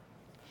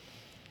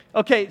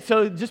Okay,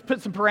 so just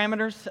put some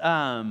parameters.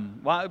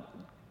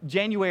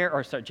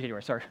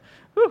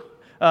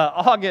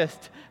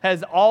 August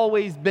has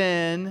always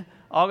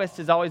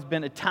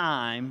been a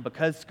time,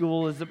 because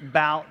school is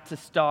about to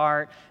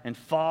start and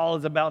fall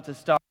is about to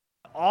start,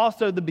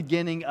 also the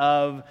beginning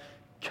of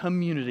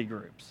community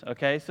groups.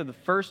 Okay, so the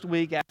first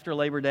week after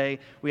Labor Day,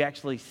 we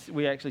actually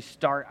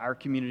start our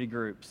community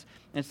groups.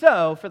 And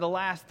so for the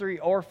last 3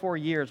 or 4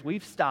 years,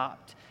 we've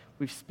spent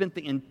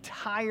the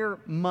entire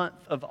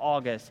month of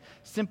August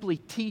simply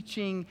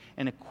teaching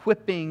and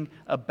equipping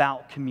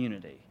about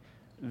community.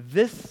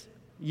 This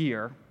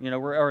year,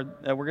 we're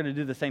going to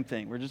do the same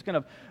thing. We're just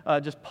going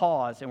to just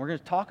pause, and we're going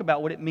to talk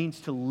about what it means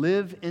to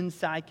live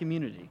inside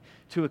community,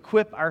 to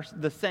equip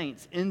the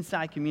saints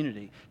inside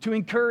community, to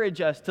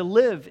encourage us to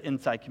live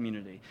inside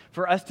community,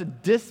 for us to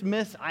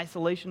dismiss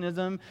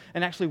isolationism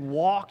and actually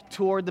walk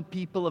toward the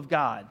people of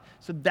God.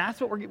 So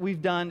that's what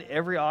we've done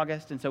every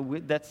August, and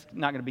so that's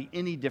not going to be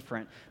any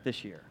different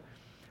this year.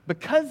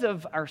 Because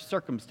of our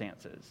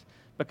circumstances,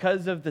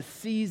 because of the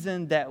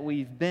season that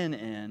we've been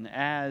in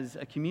as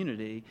a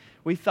community,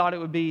 we thought it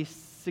would be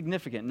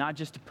significant, not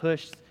just to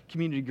push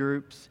community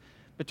groups,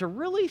 but to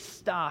really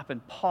stop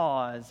and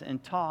pause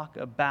and talk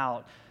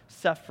about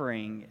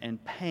suffering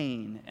and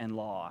pain and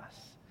loss.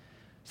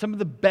 Some of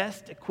the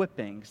best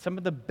equipping, some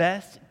of the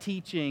best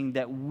teaching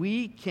that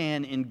we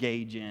can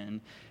engage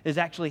in is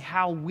actually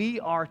how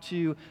we are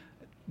to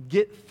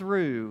get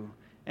through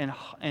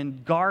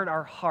and guard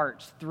our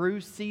hearts through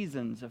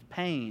seasons of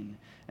pain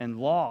and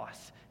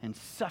loss and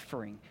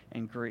suffering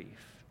and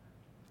grief.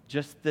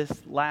 Just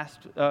this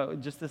last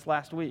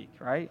week,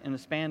 right? In the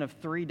span of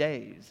 3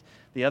 days,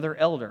 the other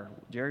elder,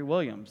 Jerry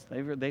Williams,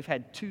 they've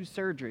had 2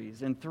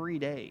 surgeries in 3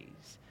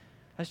 days.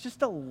 That's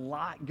just a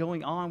lot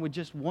going on with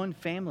just one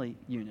family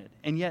unit,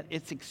 and yet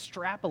it's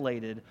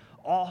extrapolated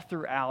all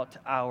throughout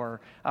our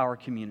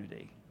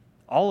community.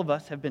 All of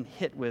us have been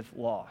hit with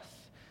loss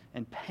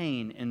and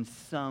pain in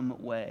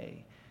some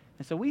way.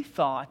 And so we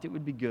thought it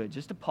would be good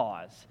just to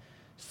pause,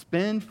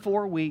 spend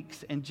 4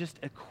 weeks, and just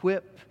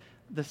equip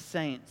the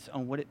saints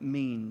on what it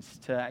means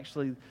to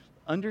actually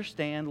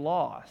understand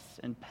loss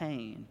and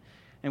pain,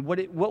 and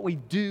what we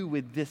do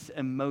with this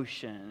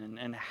emotion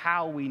and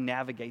how we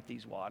navigate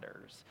these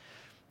waters.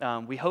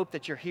 We hope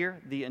that you're here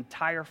the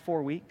entire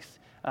 4 weeks.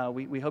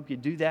 We hope you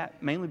do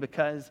that, mainly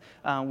because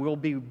we'll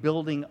be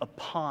building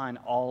upon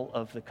all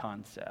of the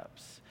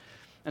concepts.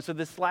 And so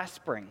this last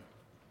spring,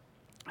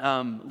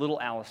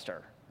 little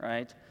Alistair,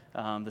 right?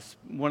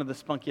 One of the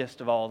spunkiest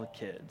of all the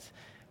kids.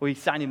 We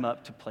signed him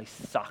up to play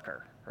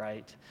soccer,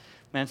 right?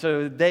 And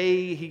so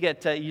he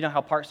gets, you know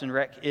how Parks and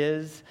Rec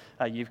is?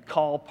 You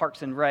call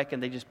Parks and Rec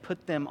and they just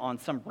put them on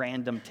some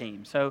random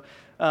team. So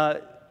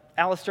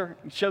Alistair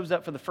shows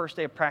up for the first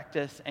day of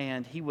practice,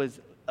 and he was,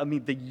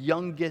 the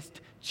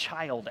youngest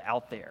child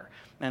out there.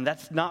 And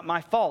that's not my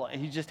fault.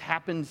 He just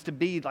happens to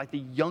be like the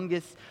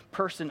youngest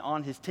person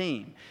on his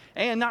team.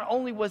 And not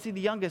only was he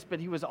the youngest, but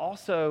he was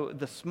also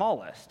the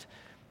smallest.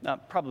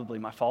 Probably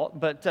my fault,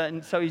 but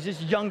so he's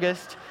just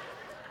youngest,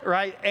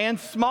 right, and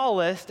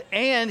smallest,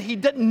 and he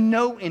didn't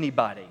know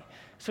anybody.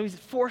 So he's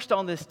forced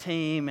on this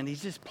team, and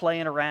he's just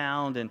playing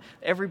around, and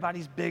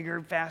everybody's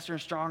bigger, faster,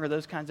 and stronger,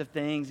 those kinds of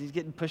things. He's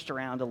getting pushed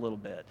around a little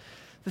bit.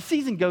 The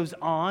season goes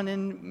on,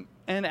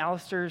 and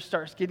Alistair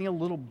starts getting a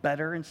little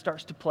better and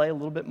starts to play a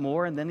little bit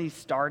more, and then he's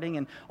starting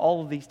and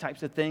all of these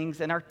types of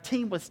things, and our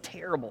team was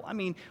terrible.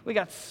 We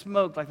got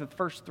smoked like the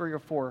first 3 or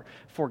 4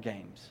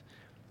 games.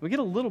 We get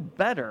a little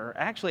better.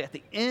 Actually, at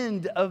the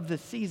end of the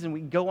season,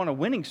 we go on a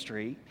winning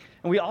streak,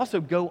 and we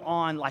also go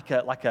on like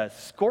a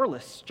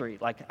scoreless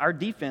streak. Like our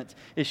defense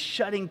is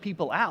shutting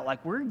people out.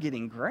 Like we're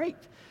getting great.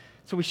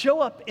 So we show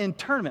up in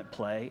tournament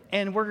play,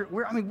 and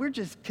we're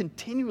just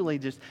continually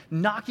just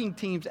knocking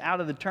teams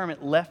out of the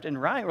tournament left and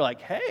right. We're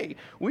like, hey,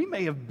 we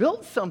may have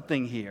built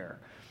something here.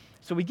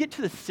 So we get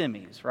to the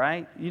semis,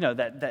 right? You know,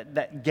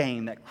 that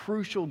game, that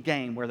crucial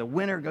game where the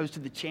winner goes to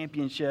the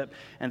championship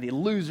and the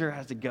loser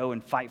has to go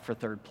and fight for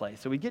third place.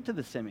 So we get to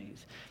the semis,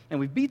 and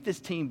we beat this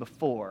team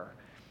before,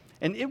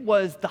 and it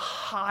was the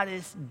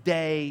hottest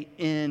day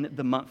in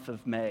the month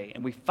of May,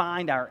 and we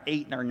find our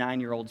 8 and our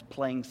 9-year-olds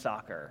playing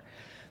soccer.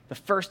 The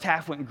first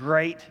half went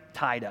great,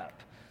 tied up.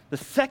 The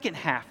second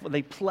half,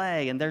 they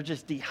play, and they're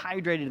just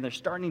dehydrated, and they're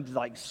starting to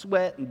like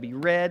sweat and be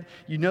red.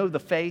 You know the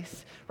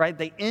face, right?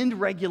 They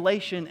end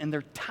regulation, and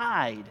they're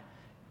tied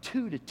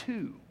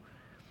 2-2.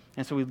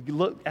 And so we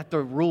look at the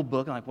rule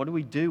book, and like, what do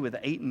we do with the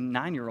 8 and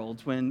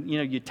 9-year-olds when,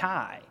 you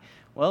tie?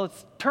 Well,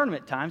 it's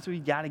tournament time, so we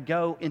got to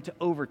go into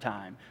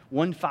overtime,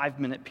 1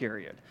 5-minute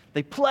period.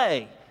 They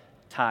play,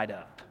 tied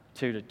up,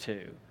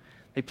 2-2.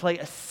 They play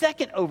a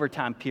second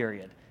overtime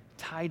period,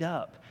 tied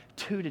up,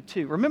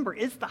 2-2. Remember,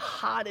 it's the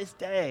hottest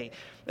day.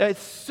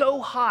 It's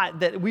so hot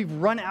that we've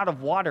run out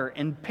of water,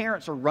 and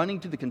parents are running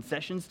to the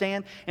concession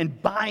stand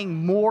and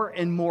buying more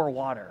and more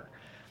water.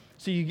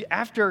 So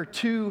after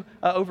 2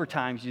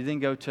 overtimes, you then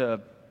go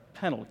to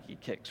penalty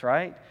kicks,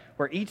 right?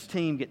 Where each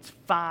team gets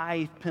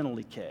 5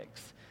 penalty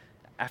kicks.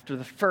 After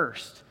the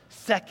first,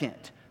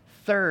 second,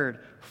 third,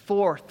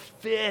 fourth,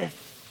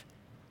 fifth,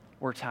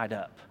 we're tied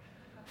up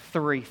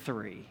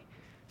 3-3.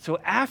 So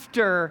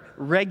after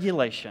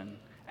regulation,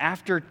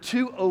 after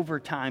 2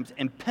 overtimes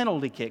and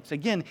penalty kicks,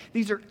 again,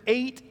 these are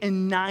 8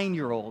 and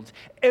 9-year-olds.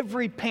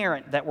 Every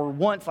parent that were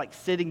once like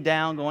sitting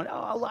down going, oh,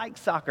 I like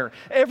soccer.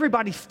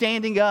 Everybody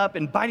standing up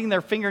and biting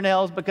their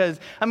fingernails because,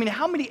 I mean,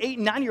 how many 8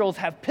 and 9-year-olds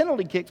have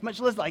penalty kicks,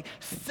 much less like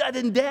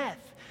sudden death?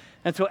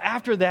 And so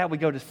after that, we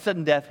go to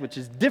sudden death, which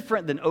is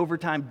different than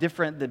overtime,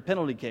 different than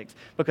penalty kicks.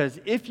 Because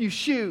if you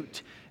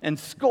shoot and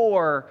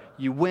score,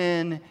 you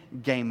win,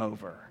 game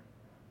over.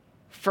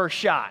 First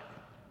shot,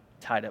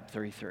 tied up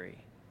 3-3.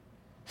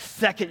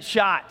 Second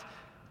shot,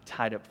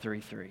 tied up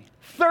 3-3.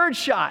 Third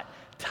shot,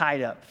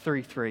 tied up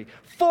 3-3.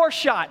 Fourth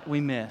shot,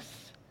 we miss.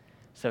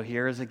 So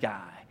here is a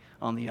guy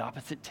on the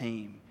opposite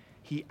team.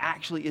 He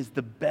actually is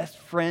the best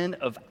friend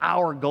of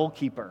our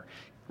goalkeeper.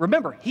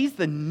 Remember, he's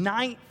the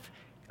 9th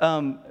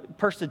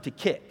person to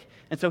kick.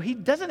 And so he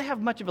doesn't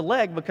have much of a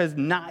leg because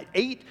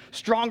 8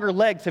 stronger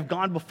legs have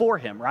gone before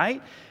him,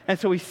 right? And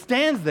so he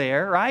stands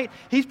there, right?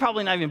 He's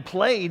probably not even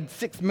played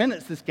 6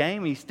 minutes this game.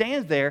 And he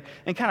stands there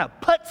and kind of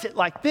puts it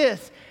like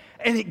this,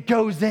 and it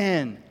goes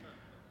in.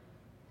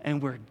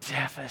 And we're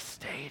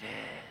devastated.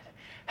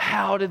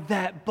 How did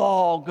that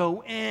ball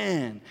go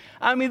in?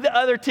 I mean, the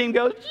other team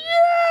goes,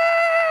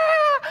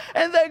 yeah!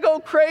 And they go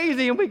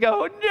crazy, and we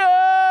go,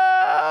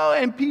 no!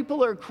 And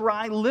people are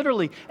crying,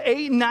 literally.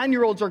 8 and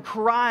 9-year-olds are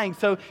crying,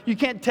 so you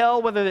can't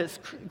tell whether it's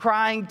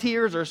crying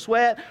tears or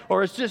sweat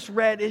or it's just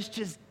red. It's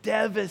just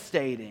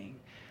devastating.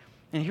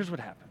 And here's what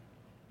happened.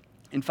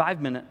 In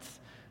 5 minutes,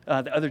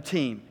 the other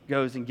team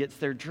goes and gets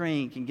their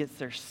drink and gets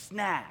their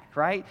snack,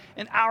 right?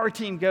 And our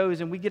team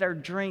goes and we get our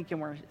drink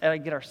and we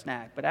get our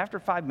snack. But after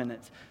 5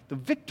 minutes, the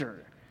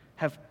victor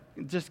have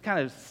just kind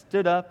of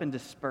stood up and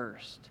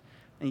dispersed.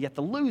 And yet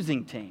the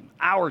losing team,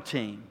 our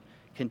team,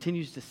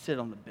 continues to sit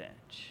on the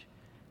bench.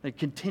 They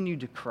continue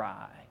to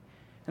cry.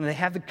 And they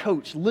have the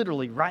coach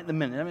literally right in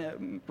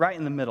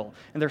the middle.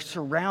 And they're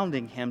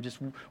surrounding him, just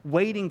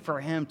waiting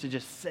for him to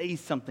just say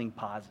something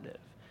positive.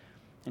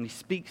 And he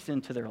speaks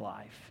into their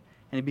life.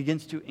 And he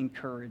begins to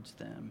encourage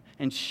them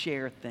and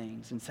share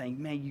things and saying,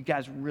 man, you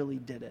guys really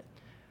did it.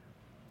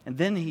 And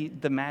then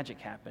the magic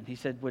happened. He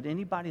said, would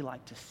anybody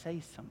like to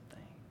say something?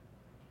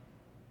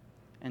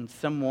 And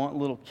some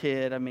little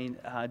kid,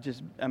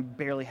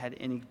 barely had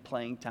any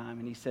playing time.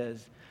 And he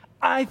says,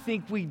 I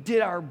think we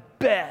did our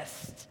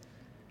best.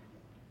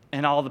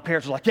 And all the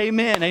parents were like,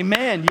 amen,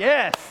 amen,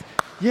 yes.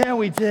 Yeah,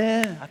 we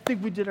did. I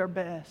think we did our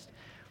best.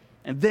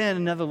 And then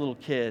another little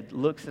kid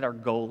looks at our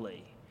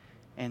goalie.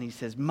 And he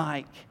says,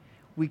 Mike,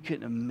 we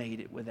couldn't have made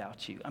it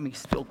without you. I mean,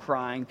 he's still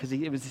crying because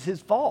it was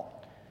his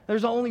fault.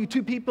 There's only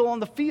 2 people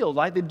on the field,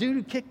 like the dude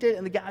who kicked it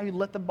and the guy who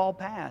let the ball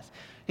pass.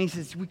 And he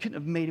says, we couldn't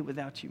have made it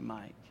without you,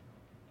 Mike.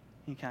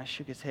 And he kind of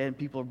shook his head, and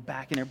people are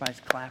back, and everybody's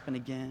clapping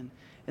again.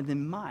 And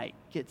then Mike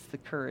gets the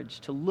courage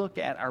to look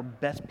at our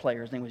best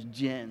player. His name was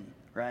Jen,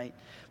 right?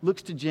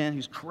 Looks to Jen,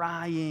 who's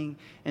crying,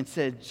 and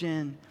said,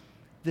 Jen,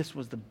 this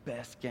was the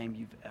best game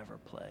you've ever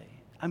played.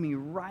 I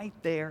mean, right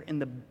there in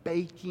the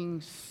baking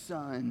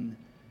sun,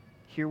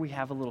 here we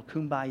have a little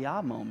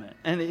kumbaya moment,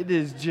 and it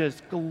is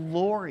just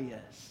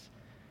glorious.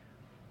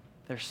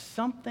 There's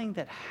something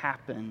that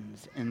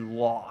happens in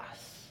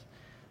loss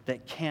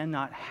that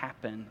cannot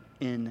happen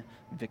in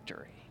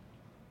victory.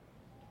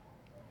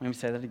 Let me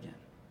say that again.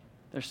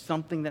 There's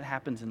something that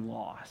happens in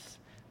loss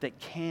that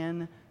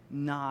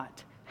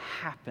cannot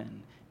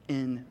happen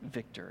in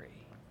victory.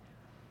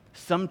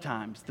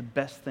 Sometimes the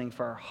best thing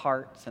for our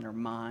hearts and our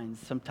minds,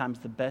 sometimes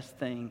the best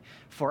thing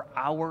for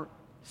our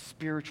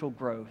spiritual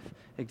growth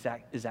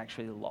is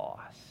actually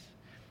loss.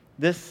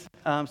 This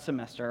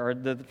semester, or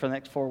for the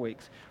next 4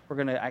 weeks, we're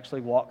going to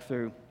actually walk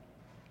through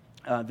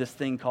this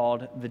thing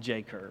called the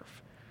J-curve.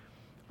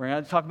 We're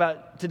going to talk about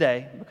it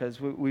today because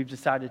we've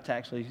decided to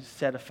actually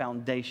set a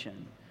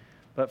foundation.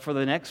 But for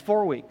the next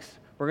 4 weeks,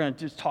 we're going to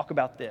just talk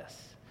about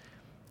this.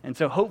 And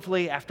so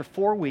hopefully after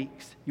 4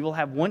 weeks, you will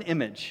have one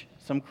image,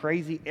 some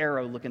crazy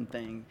arrow-looking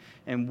thing,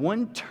 and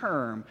one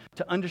term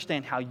to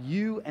understand how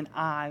you and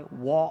I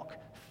walk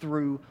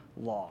through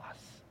loss.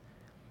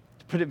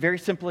 To put it very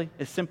simply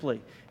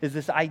is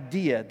this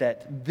idea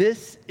that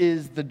this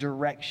is the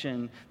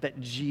direction that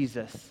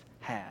Jesus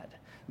had.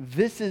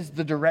 This is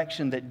the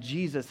direction that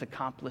Jesus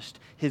accomplished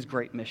his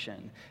great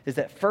mission, is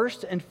that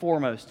first and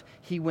foremost,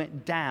 he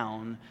went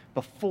down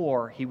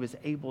before he was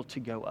able to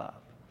go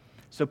up.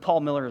 So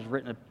Paul Miller has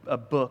written a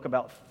book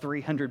about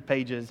 300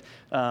 pages,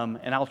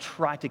 and I'll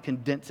try to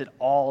condense it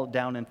all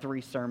down in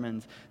 3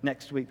 sermons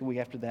next week, the week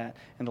after that,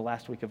 and the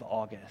last week of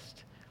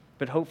August.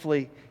 But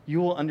hopefully you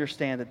will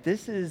understand that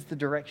this is the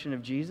direction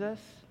of Jesus.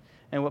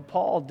 And what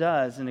Paul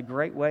does in a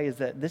great way is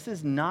that this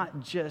is not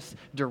just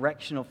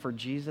directional for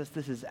Jesus.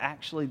 This is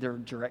actually the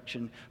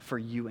direction for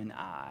you and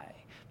I.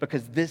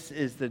 Because this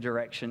is the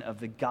direction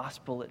of the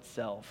gospel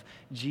itself.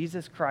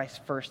 Jesus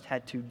Christ first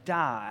had to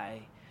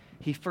die.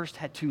 He first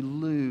had to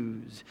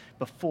lose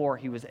before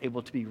he was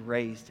able to be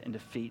raised and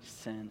defeat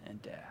sin and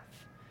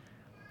death.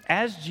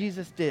 As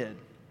Jesus did,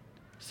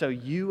 so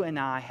you and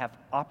I have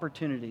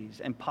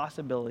opportunities and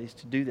possibilities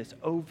to do this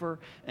over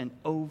and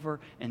over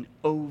and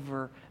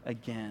over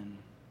again.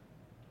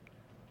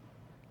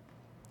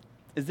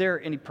 Is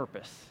there any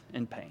purpose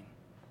in pain?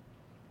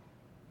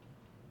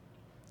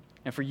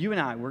 And for you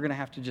and I, we're going to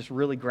have to just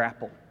really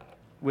grapple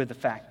with the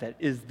fact that,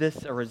 is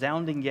this a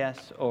resounding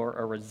yes or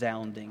a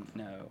resounding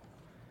no?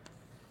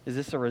 Is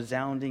this a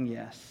resounding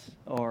yes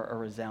or a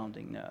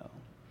resounding no?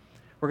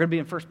 We're going to be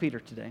in 1 Peter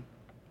today,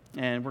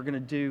 and we're going to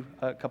do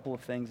a couple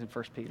of things in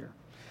 1 Peter.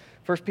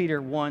 1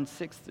 Peter 1,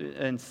 6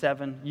 and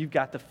 7, you've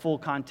got the full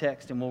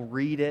context, and we'll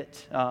read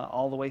it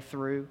all the way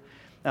through.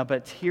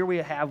 But here we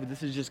have,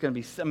 this is just going to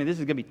be, this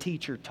is going to be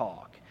teacher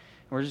talk.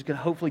 We're just going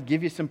to hopefully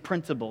give you some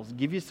principles,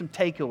 give you some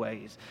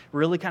takeaways,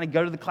 really kind of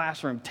go to the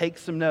classroom, take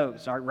some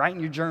notes, all right, write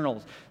in your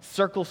journals,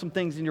 circle some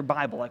things in your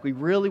Bible. Like, we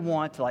really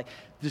want to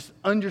just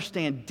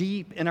understand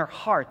deep in our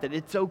heart that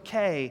it's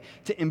okay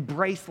to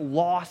embrace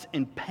loss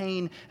and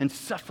pain and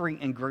suffering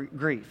and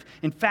grief.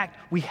 In fact,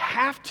 we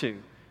have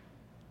to.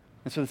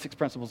 And so the 6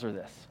 principles are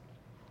this.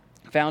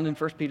 Found in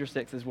 1 Peter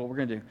 6 is what we're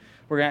going to do.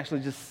 We're going to actually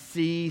just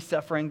see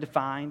suffering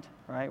defined,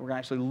 right? We're going to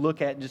actually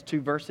look at just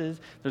 2 verses.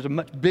 There's a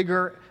much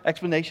bigger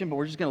explanation, but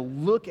we're just going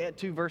to look at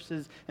 2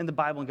 verses in the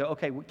Bible and go,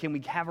 okay, can we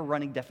have a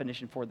running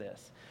definition for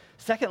this?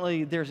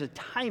 Secondly, there's a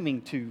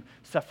timing to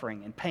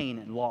suffering and pain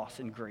and loss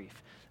and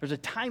grief. There's a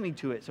timing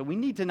to it, so we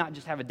need to not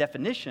just have a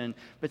definition,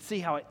 but see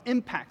how it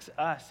impacts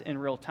us in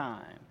real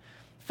time.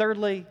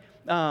 Thirdly,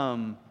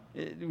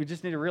 we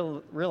just need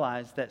to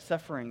realize that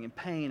suffering and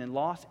pain and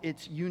loss,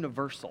 it's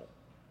universal.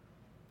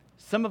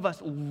 Some of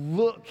us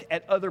look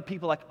at other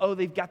people like, oh,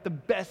 they've got the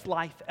best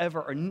life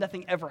ever, or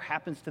nothing ever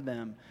happens to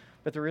them.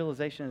 But the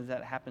realization is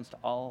that it happens to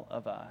all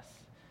of us.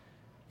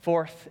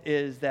 Fourth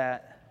is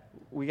that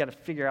we got to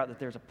figure out that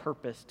there's a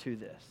purpose to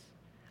this.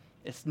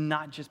 It's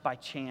not just by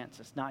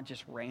chance. It's not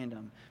just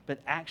random.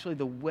 But actually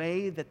the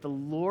way that the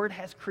Lord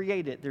has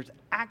created, there's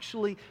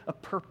actually a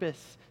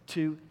purpose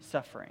to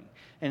suffering.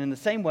 And in the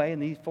same way,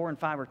 and these 4 and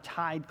 5 are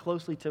tied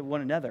closely to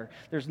one another,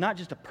 there's not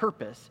just a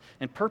purpose,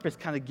 and purpose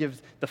kind of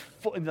gives the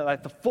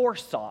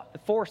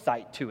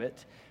foresight to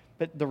it,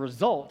 but the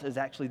result is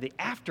actually the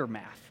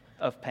aftermath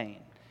of pain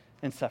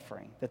and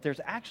suffering, that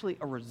there's actually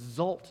a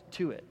result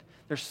to it.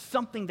 There's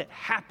something that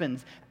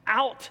happens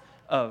out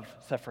of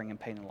suffering and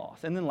pain and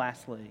loss. And then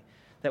lastly,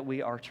 that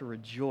we are to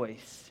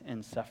rejoice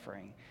in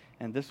suffering.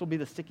 And this will be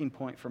the sticking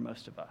point for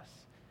most of us,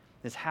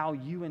 is how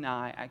you and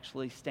I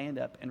actually stand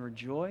up and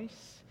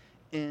rejoice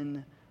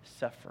in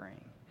suffering.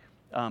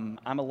 I'm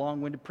a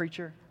long-winded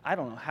preacher. I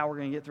don't know how we're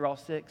going to get through all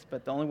 6,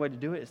 but the only way to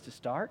do it is to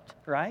start,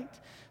 right?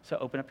 So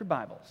open up your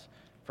Bibles.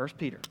 1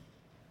 Peter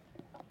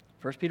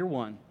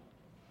 1,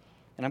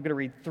 and I'm going to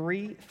read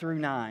 3 through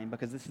 9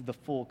 because this is the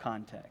full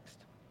context.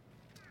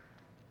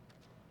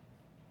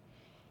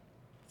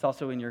 It's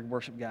also in your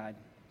worship guide.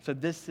 So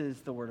this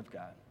is the Word of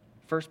God.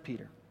 1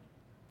 Peter.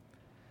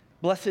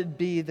 Blessed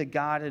be the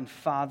God and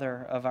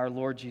Father of our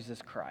Lord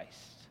Jesus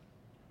Christ.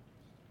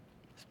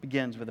 This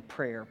begins with a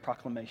prayer,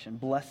 proclamation.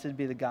 Blessed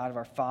be the God of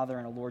our Father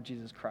and our Lord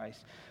Jesus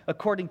Christ,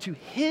 according to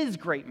His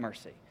great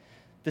mercy.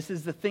 This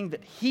is the thing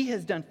that He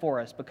has done for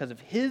us. Because of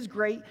His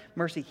great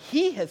mercy,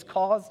 He has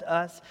caused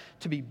us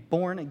to be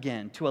born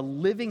again to a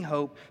living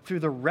hope through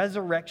the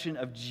resurrection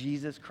of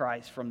Jesus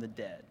Christ from the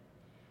dead,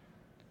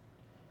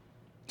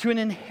 to an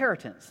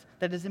inheritance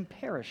that is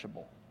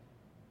imperishable.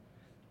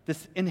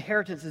 This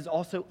inheritance is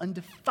also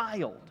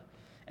undefiled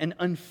and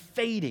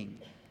unfading,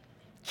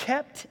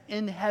 kept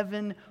in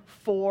heaven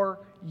for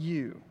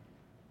you.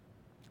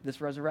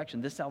 This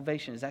resurrection, this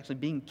salvation is actually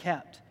being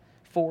kept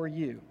for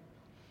you.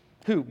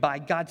 Who, by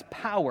God's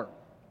power,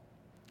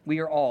 we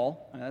are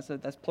all,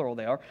 that's plural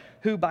they are,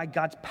 who by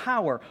God's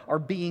power are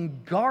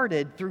being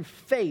guarded through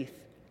faith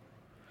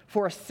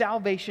for a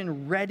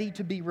salvation ready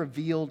to be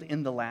revealed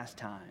in the last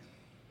time.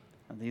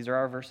 These are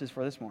our verses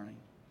for this morning.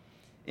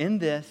 In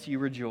this you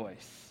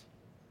rejoice,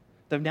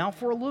 though now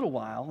for a little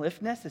while,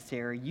 if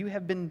necessary, you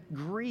have been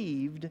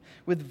grieved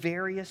with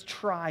various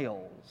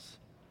trials,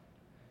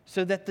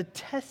 so that the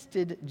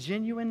tested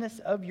genuineness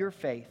of your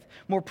faith,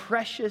 more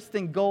precious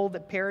than gold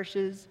that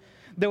perishes,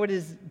 though it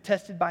is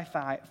tested by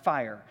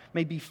fire,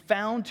 may be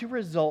found to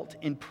result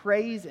in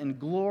praise and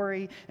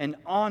glory and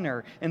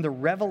honor in the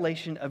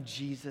revelation of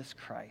Jesus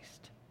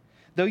Christ.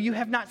 Though you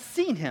have not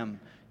seen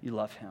Him, you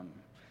love Him.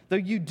 Though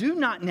you do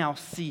not now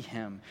see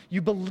Him,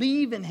 you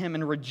believe in Him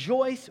and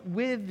rejoice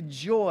with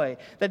joy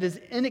that is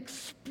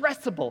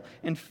inexpressible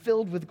and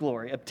filled with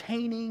glory,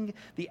 obtaining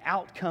the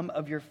outcome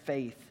of your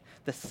faith,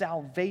 the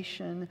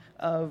salvation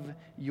of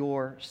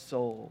your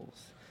souls.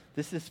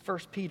 This is 1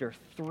 Peter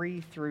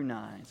 3 through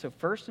 9. So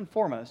first and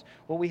foremost,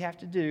 what we have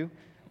to do,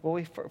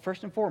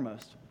 first and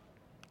foremost,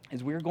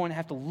 is we're going to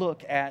have to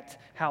look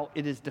at how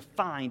it is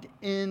defined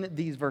in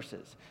these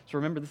verses. So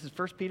remember, this is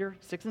 1 Peter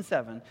 6 and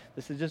 7.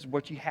 This is just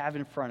what you have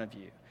in front of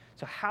you.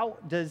 So how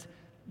does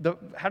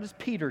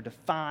Peter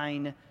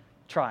define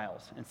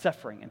trials and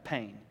suffering and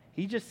pain?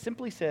 He just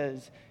simply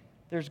says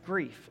there's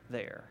grief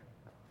there,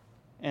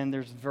 and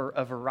there's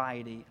a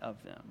variety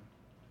of them.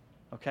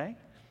 Okay?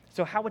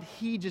 So how would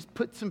he just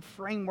put some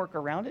framework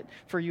around it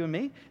for you and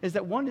me? Is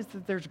that one is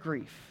that there's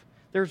grief.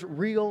 There's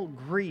real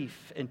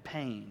grief and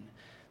pain.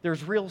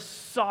 There's real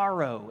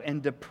sorrow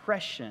and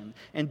depression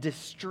and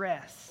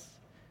distress.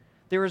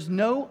 There is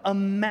no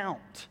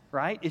amount,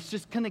 right? It's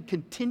just going to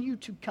continue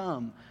to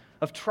come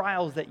of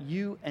trials that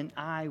you and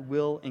I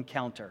will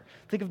encounter.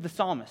 Think of the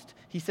psalmist.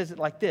 He says it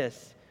like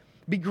this: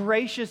 "Be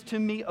gracious to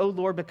me, O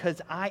Lord,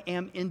 because I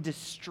am in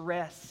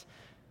distress.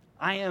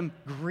 I am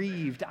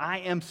grieved. I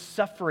am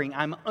suffering.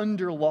 I'm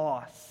under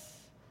loss."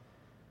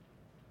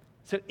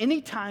 So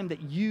anytime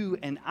that you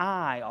and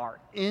I are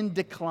in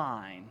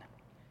decline,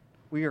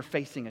 we are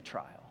facing a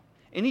trial.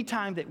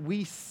 Anytime that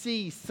we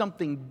see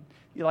something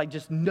like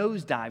just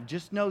nosedive,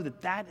 just know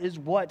that that is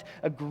what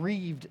a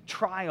grieved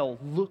trial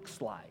looks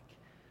like.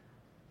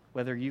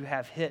 Whether you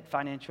have hit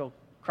financial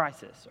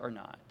crisis or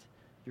not,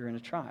 you're in a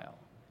trial.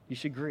 You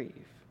should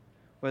grieve.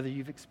 Whether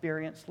you've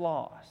experienced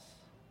loss,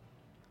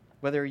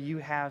 whether you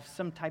have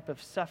some type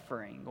of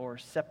suffering or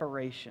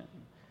separation,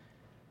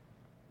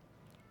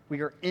 we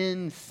are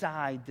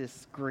inside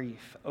this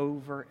grief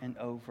over and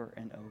over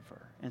and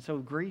over. And so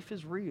grief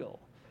is real.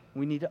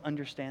 We need to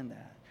understand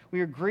that.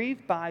 We are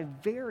grieved by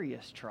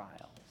various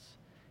trials.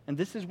 And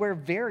this is where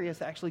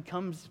various actually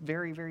comes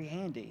very, very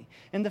handy.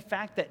 And the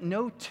fact that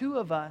no two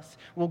of us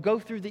will go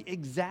through the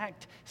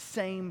exact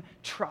same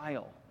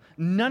trial.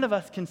 None of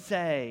us can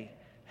say,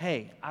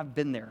 hey, I've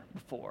been there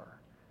before.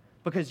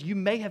 Because you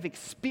may have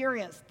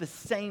experienced the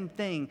same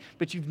thing,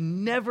 but you've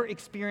never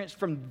experienced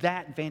from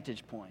that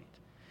vantage point.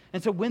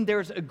 And so when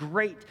there's a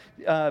great,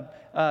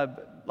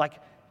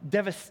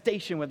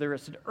 devastation, whether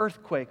it's an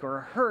earthquake or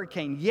a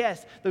hurricane,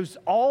 yes,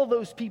 all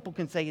those people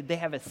can say they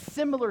have a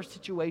similar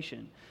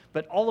situation,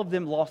 but all of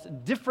them lost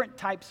different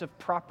types of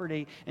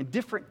property and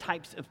different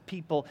types of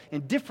people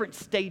in different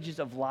stages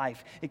of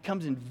life. It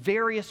comes in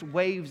various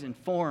waves and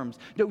forms.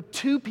 No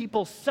two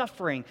people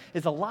suffering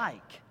is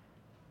alike.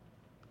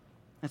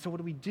 And so what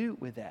do we do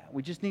with that?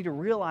 We just need to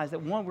realize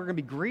that, one, we're going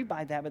to be grieved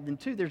by that, but then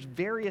two, there's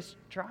various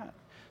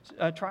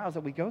trials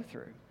that we go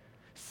through.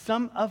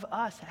 Some of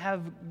us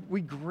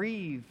we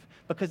grieve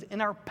because in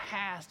our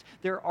past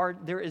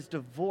there is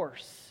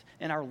divorce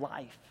in our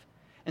life.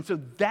 And so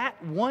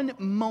that one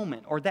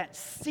moment or that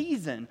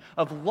season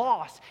of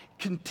loss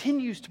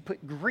continues to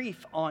put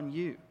grief on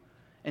you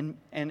and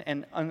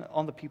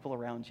on the people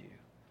around you.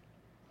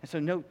 And so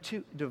no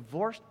two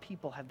divorced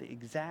people have the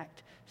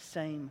exact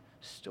same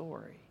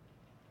story.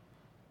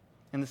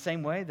 In the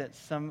same way that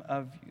some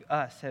of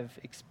us have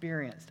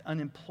experienced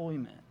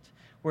unemployment,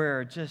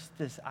 where just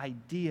this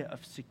idea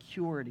of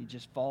security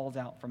just falls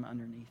out from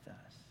underneath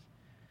us.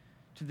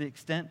 To the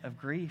extent of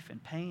grief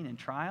and pain and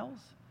trials,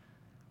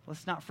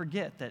 let's not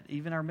forget that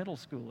even our middle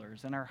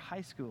schoolers and our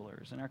high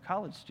schoolers and our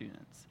college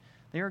students,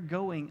 they are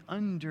going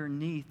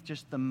underneath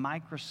just the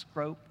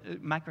microscope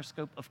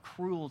of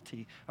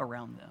cruelty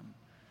around them.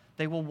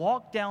 They will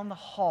walk down the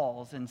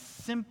halls and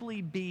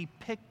simply be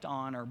picked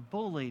on or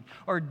bullied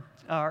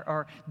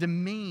or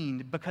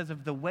demeaned because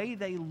of the way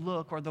they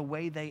look or the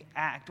way they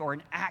act or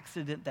an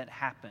accident that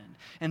happened.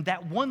 And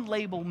that one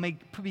label may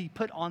be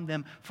put on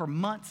them for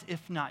months,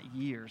 if not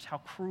years. How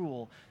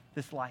cruel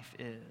this life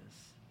is.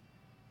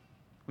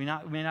 We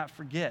may not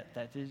forget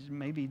that it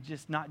may be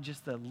not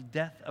just the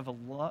death of a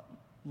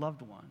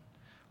loved one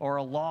or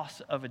a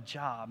loss of a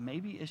job.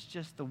 Maybe it's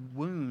just the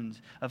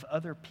wounds of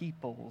other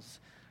people's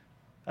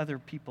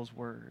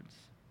words.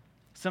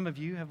 Some of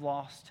you have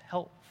lost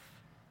health.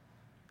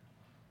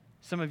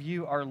 Some of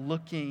you are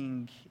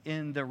looking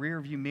in the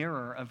rearview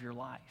mirror of your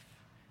life.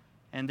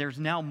 And there's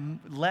now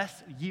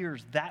less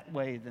years that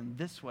way than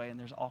this way, and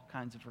there's all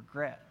kinds of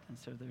regret. And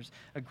so there's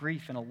a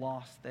grief and a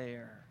loss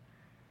there.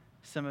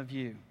 Some of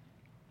you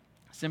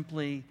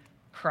simply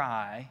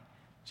cry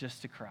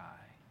just to cry.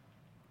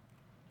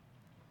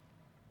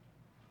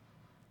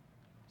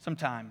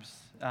 Sometimes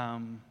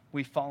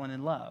we've fallen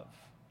in love.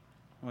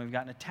 And we've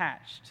gotten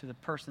attached to the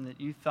person that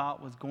you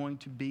thought was going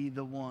to be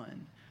the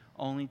one,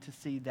 only to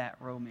see that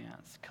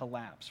romance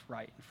collapse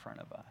right in front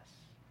of us.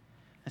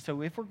 And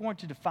so if we're going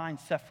to define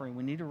suffering,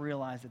 we need to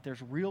realize that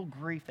there's real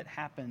grief that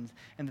happens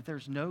and that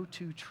there's no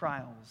two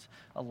trials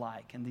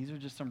alike. And these are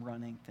just some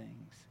running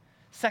things.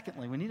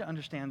 Secondly, we need to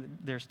understand that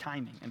there's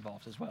timing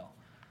involved as well.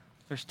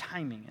 There's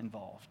timing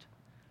involved.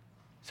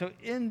 So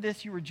in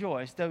this you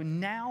rejoice, though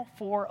now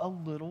for a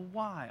little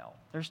while.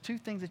 There's two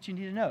things that you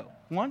need to know.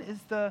 One is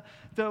the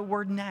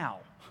word now,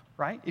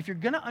 right? If you're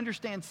going to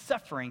understand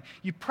suffering,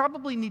 you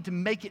probably need to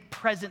make it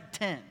present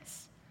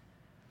tense.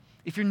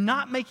 If you're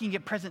not making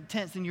it present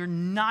tense, then you're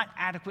not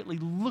adequately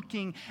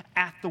looking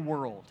at the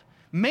world.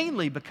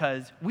 Mainly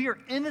because we are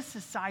in a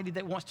society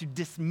that wants to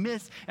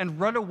dismiss and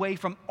run away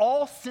from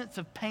all sense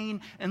of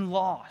pain and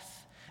loss.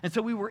 And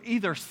so we were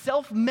either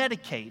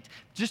self-medicate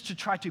just to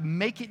try to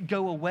make it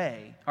go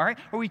away, all right?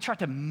 Or we try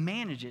to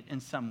manage it in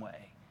some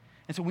way.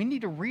 And so we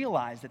need to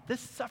realize that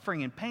this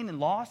suffering and pain and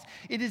loss,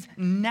 it is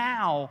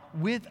now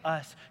with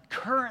us,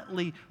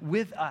 currently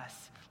with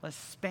us. Let's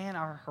span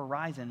our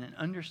horizon and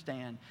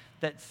understand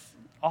that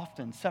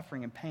often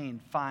suffering and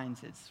pain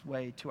finds its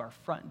way to our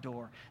front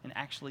door and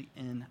actually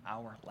in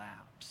our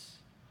laps.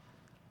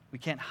 We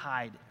can't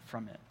hide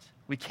from it.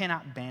 We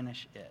cannot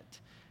banish it.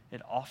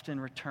 It often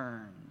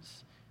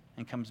returns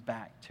and comes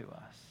back to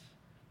us.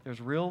 There's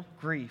real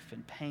grief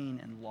and pain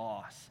and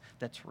loss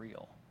that's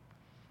real.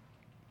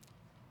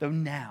 Though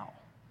now,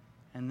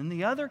 and then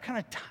the other kind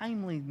of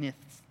timeliness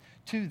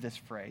to this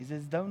phrase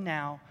is though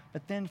now,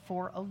 but then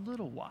for a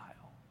little while.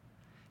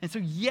 And so,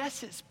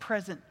 yes, it's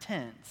present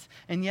tense.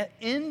 And yet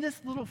in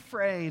this little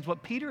phrase,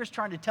 what Peter is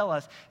trying to tell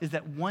us is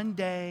that one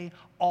day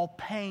all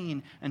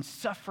pain and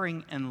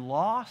suffering and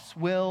loss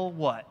will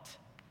what?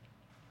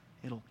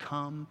 It'll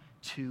come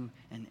to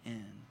an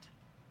end.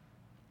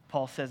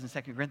 Paul says in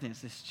 2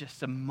 Corinthians, it's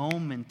just a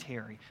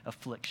momentary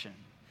affliction.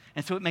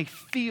 And so it may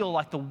feel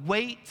like the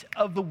weight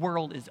of the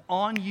world is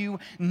on you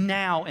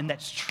now, and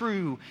that's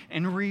true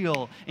and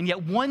real. And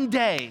yet one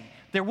day,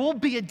 there will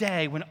be a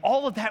day when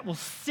all of that will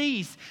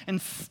cease and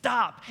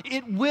stop.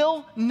 It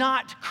will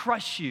not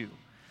crush you.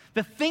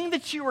 The thing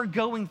that you are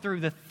going through,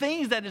 the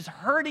things that is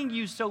hurting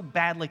you so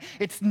badly,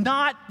 it's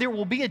not, there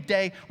will be a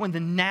day when the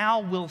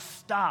now will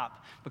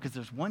stop, because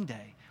there's one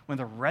day when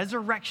the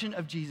resurrection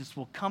of Jesus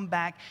will come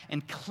back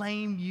and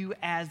claim you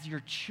as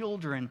your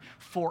children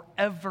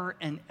forever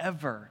and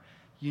ever.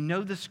 You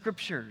know the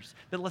scriptures,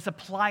 but let's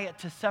apply it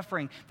to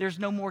suffering. There's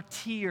no more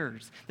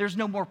tears. There's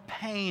no more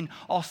pain.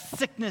 All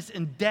sickness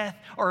and death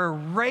are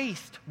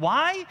erased.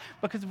 Why?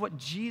 Because of what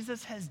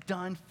Jesus has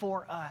done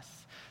for us.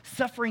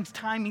 Suffering's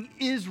timing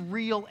is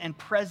real and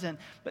present.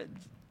 But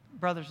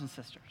brothers and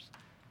sisters,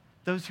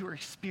 those who are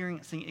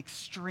experiencing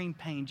extreme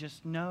pain,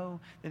 just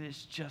know that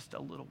it's just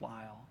a little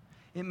while.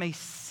 It may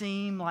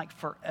seem like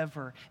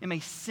forever. It may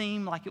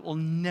seem like it will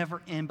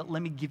never end, but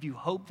let me give you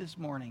hope this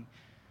morning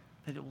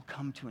that it will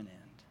come to an end.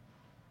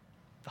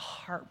 The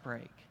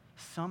heartbreak,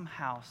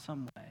 somehow,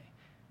 some way,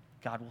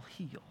 God will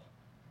heal.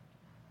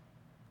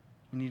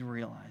 We need to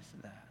realize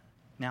that.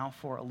 Now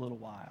for a little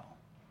while.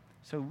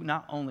 So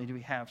not only do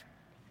we have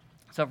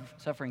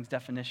suffering's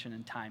definition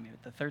and timing,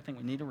 but the third thing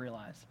we need to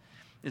realize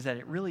is that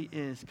it really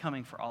is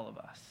coming for all of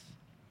us.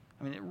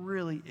 I mean, it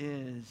really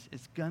is.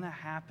 It's going to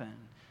happen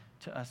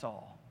to us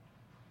all.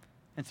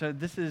 And so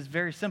this is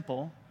very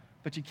simple,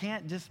 but you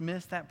can't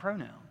dismiss that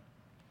pronoun.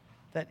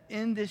 That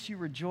in this you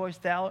rejoice,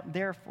 though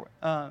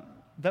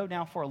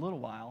now for a little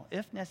while,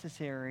 if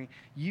necessary,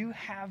 you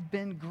have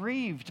been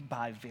grieved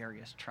by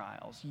various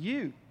trials.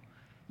 You,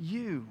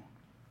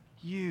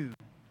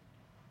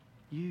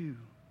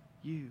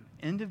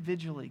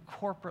 individually,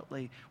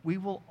 corporately, we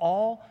will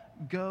all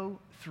go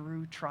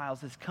through trials.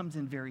 This comes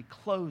in very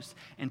close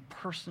and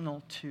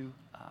personal to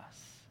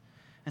us.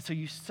 And so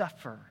you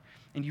suffer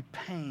and you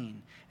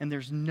pain, and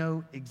there's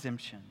no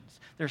exemptions.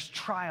 There's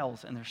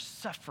trials and there's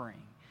suffering.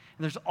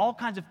 And there's all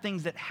kinds of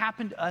things that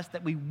happen to us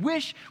that we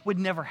wish would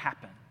never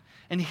happen.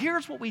 And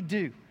here's what we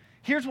do.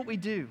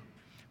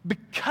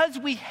 Because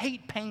we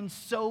hate pain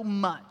so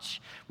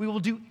much, we will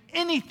do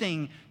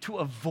anything to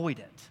avoid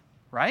it,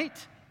 right?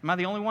 Am I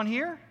the only one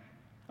here?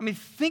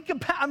 Think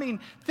about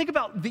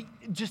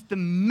the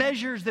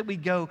measures that we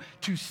go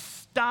to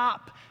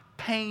stop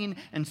pain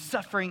and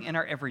suffering in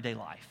our everyday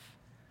life.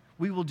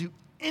 We will do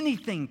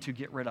anything to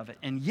get rid of it.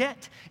 And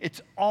yet,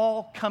 it's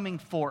all coming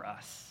for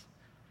us.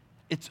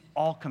 It's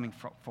all coming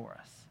for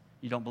us.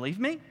 You don't believe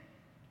me?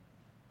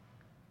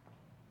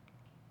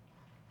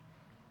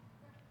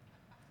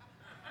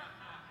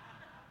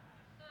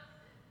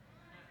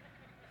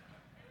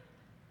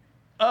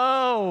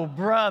 Oh,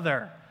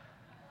 brother.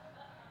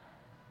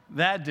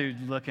 That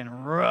dude's looking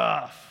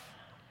rough.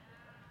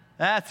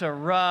 That's a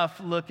rough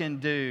looking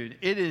dude.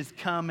 It is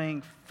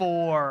coming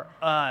for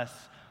us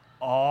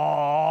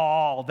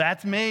all.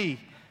 That's me,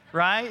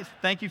 right?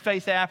 Thank you,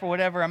 Face App or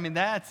whatever.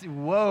 That's,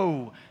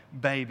 whoa,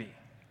 baby,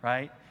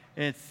 right?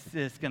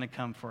 It's going to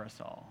come for us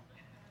all.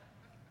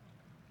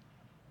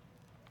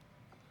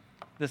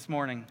 This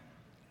morning,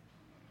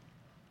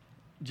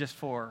 just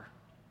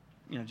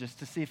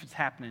to see if it's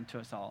happening to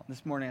us all.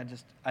 This morning,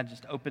 I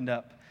just opened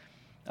up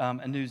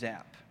a news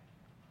app,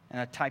 and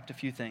I typed a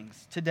few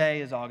things.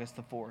 Today is August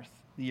the 4th,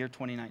 the year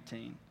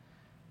 2019,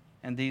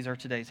 and these are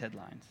today's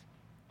headlines.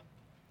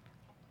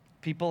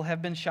 People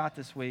have been shot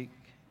this week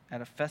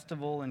at a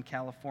festival in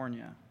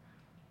California,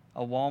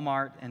 a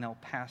Walmart in El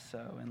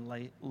Paso, and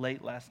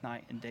late last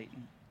night in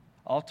Dayton.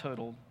 All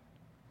totaled,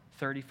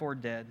 34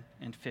 dead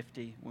and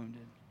 50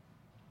 wounded.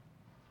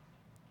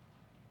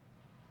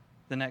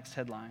 The next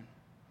headline,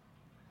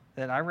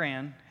 that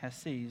Iran has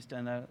seized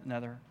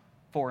another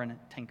foreign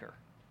tanker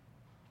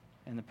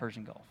in the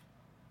Persian Gulf.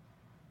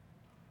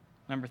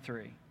 Number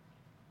 3,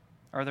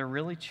 are there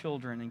really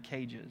children in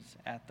cages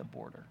at the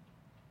border?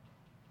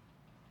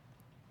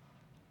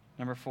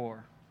 Number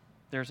 4,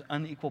 there's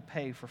unequal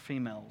pay for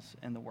females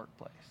in the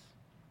workplace.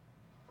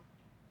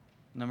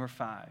 Number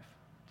 5,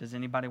 does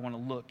anybody want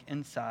to look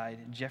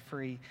inside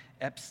Jeffrey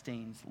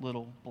Epstein's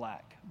little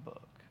black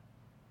book?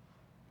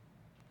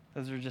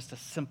 Those are just a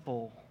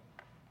simple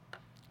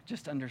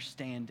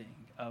understanding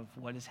of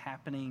what is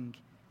happening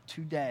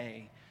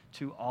today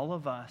to all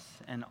of us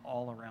and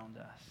all around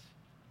us.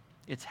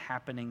 It's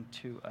happening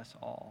to us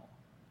all.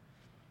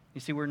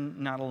 You see, we're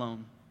not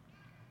alone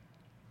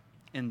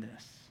in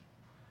this.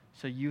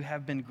 So you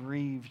have been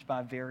grieved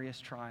by various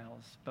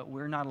trials, but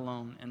we're not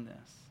alone in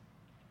this.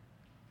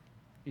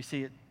 You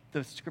see,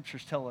 the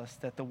scriptures tell us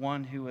that the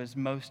one who is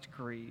most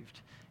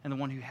grieved and the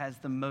one who has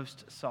the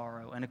most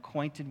sorrow and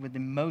acquainted with the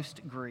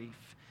most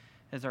grief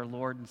is our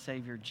Lord and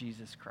Savior,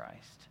 Jesus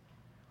Christ.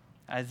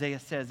 Isaiah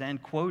says,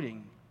 and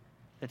quoting,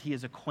 that he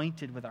is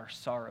acquainted with our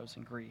sorrows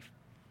and grief.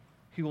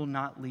 He will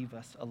not leave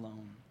us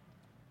alone.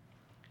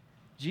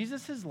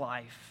 Jesus'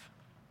 life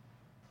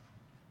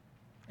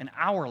and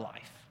our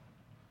life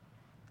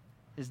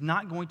is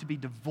not going to be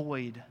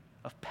devoid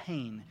of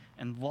pain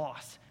and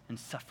loss and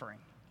suffering.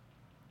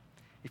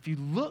 If you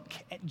look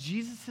at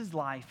Jesus'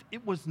 life,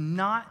 it was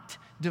not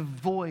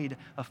devoid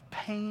of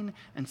pain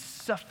and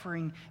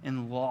suffering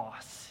and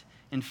loss.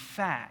 In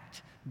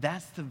fact,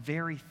 that's the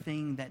very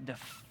thing that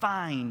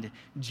defined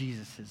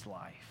Jesus'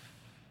 life.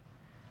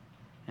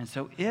 And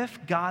so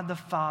if God the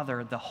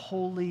Father, the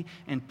holy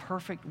and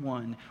perfect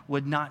one,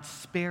 would not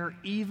spare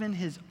even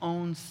his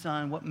own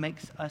son, what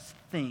makes us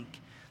think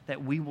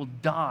that we will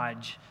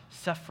dodge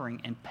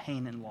suffering and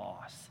pain and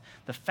loss?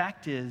 The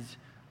fact is,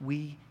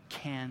 we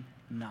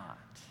cannot.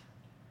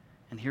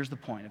 And here's the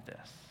point of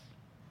this,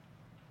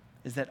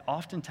 is that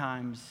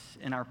oftentimes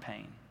in our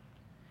pain,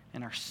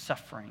 in our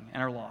suffering,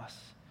 and our loss,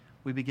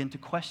 we begin to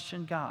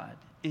question God.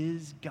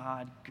 Is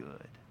God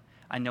good?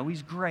 I know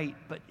he's great,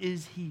 but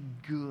is he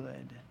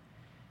good?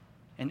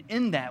 And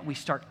in that, we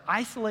start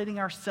isolating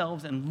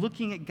ourselves and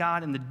looking at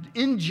God and the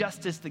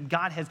injustice that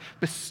God has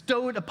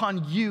bestowed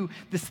upon you,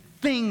 this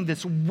thing,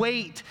 this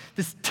weight,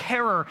 this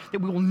terror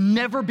that we will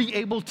never be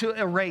able to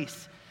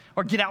erase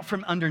or get out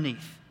from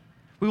underneath.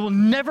 We will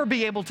never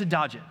be able to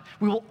dodge it.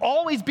 We will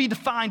always be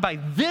defined by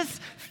this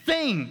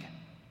thing.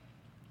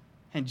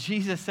 And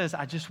Jesus says,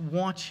 I just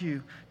want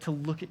you to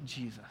look at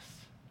Jesus.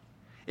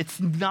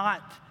 It's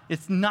not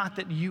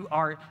that you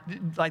are,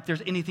 like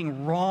there's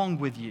anything wrong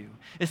with you.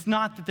 It's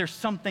not that there's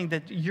something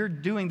that you're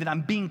doing that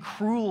I'm being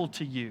cruel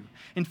to you.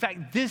 In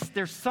fact,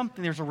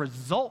 there's a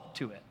result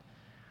to it.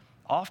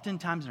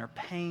 Oftentimes in our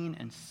pain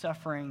and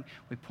suffering,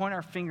 we point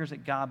our fingers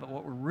at God, but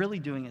what we're really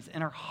doing is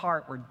in our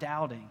heart, we're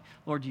doubting,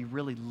 Lord, do you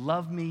really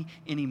love me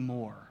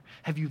anymore?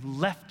 Have you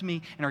left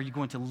me, and are you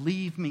going to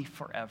leave me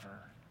forever?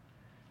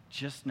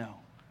 Just know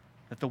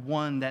that the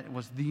one that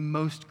was the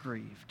most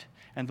grieved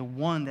and the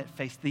one that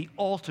faced the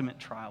ultimate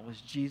trial was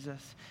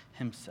Jesus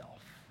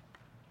himself.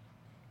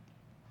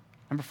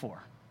 Number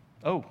 4.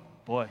 Oh,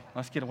 boy,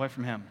 let's get away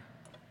from him.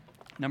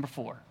 Number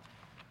 4,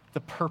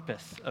 the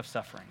purpose of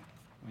suffering.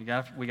 We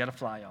got to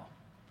fly, y'all.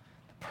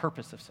 The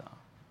purpose of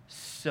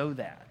so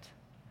that.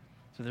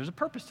 So there's a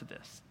purpose to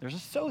this. There's a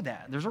so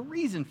that. There's a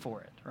reason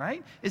for it,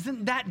 right?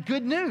 Isn't that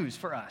good news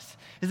for us?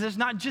 Is there's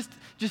not just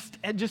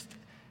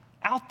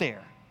out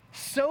there.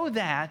 So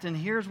that, and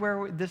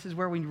this is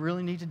where we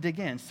really need to dig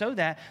in, so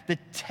that the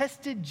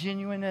tested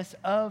genuineness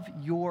of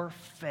your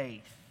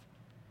faith.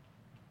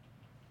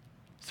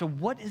 So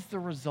what is the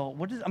result?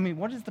 What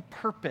is the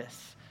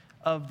purpose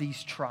of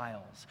these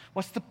trials?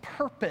 What's the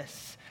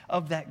purpose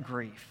of that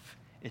grief?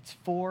 It's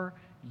for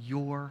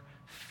your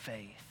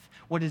faith.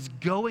 What is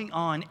going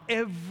on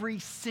every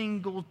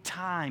single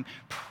time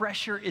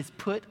pressure is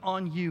put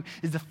on you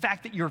is the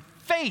fact that your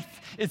faith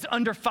is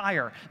under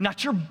fire,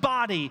 not your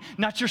body,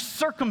 not your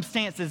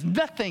circumstances,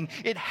 nothing.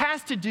 It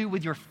has to do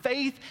with your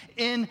faith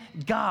in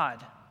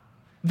God.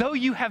 Though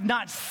you have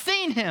not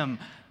seen him,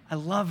 I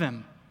love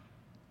him.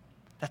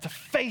 That's a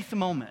faith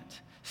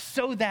moment.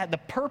 So that the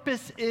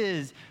purpose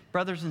is,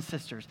 brothers and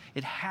sisters,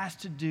 it has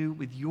to do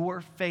with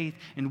your faith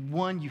in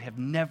one you have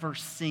never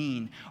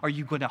seen. Are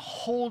you going to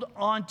hold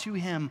on to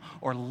him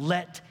or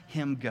let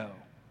him go?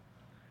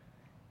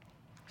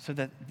 So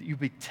that you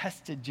be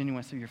tested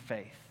genuineness of your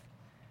faith.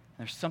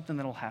 There's something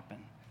that will happen.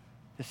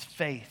 This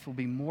faith will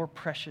be more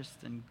precious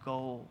than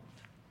gold.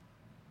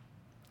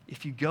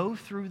 If you go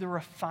through the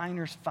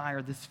refiner's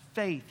fire, this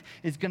faith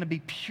is going to be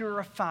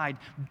purified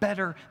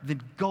better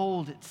than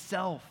gold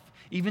itself.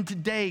 Even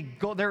today,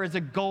 there is a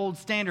gold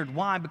standard.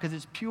 Why? Because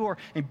it's pure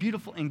and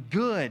beautiful and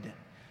good,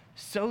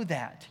 so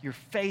that your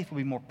faith will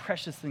be more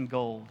precious than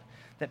gold.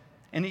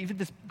 And even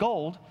this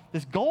gold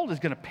is going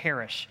to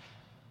perish,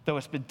 though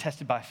it's been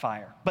tested by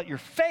fire. But your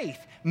faith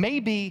may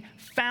be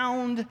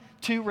found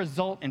to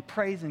result in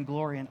praise and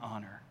glory and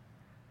honor.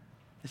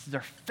 This is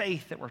our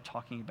faith that we're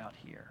talking about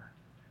here.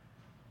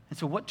 And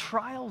so what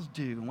trials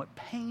do and what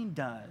pain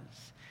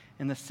does,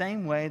 in the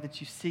same way that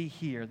you see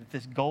here, that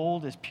this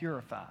gold is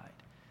purified,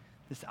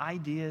 this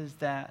idea is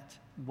that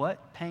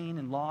what pain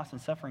and loss and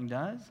suffering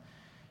does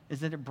is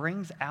that it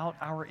brings out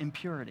our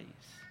impurities.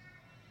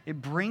 It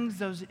brings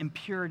those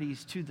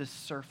impurities to the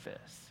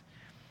surface.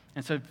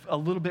 And so a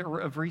little bit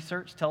of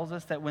research tells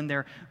us that when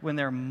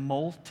they're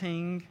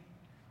molting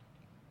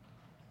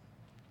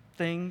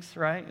things,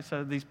 right?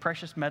 So these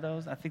precious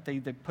metals, I think they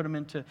put them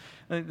into,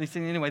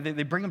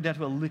 they bring them down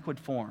to a liquid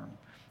form.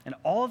 And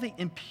all of the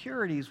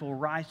impurities will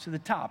rise to the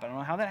top. I don't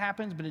know how that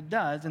happens, but it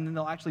does. And then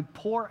they'll actually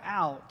pour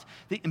out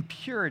the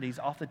impurities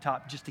off the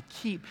top just to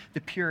keep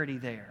the purity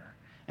there.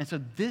 And so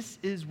this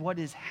is what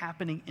is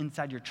happening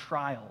inside your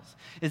trials,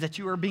 is that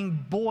you are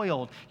being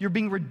boiled. You're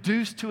being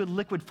reduced to a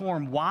liquid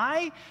form.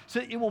 Why? So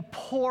that it will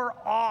pour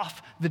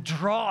off the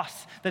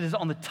dross that is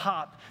on the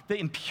top, the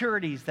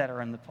impurities that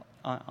are on the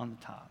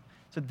top.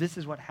 So this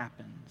is what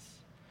happens.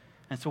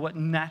 And so what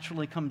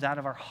naturally comes out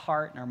of our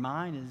heart and our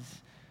mind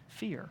is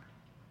fear.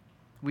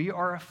 We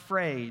are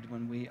afraid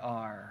when we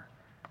are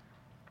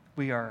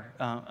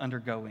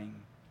undergoing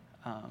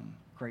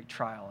great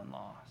trial and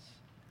loss.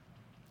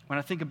 When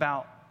I think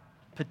about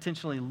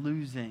potentially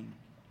losing,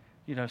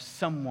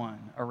 someone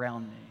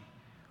around me,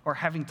 or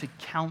having to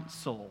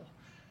counsel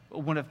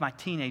one of my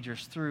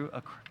teenagers through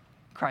a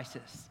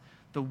crisis,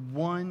 the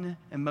one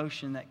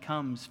emotion that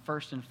comes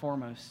first and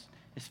foremost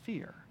is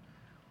fear.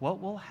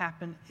 What will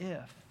happen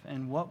if,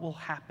 and what will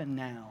happen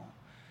now?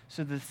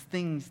 So this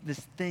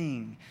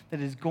thing that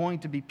is going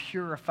to be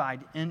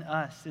purified in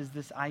us is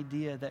this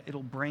idea that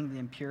it'll bring the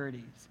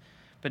impurities.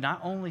 But not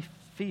only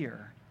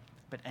fear,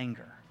 but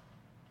anger.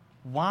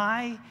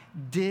 Why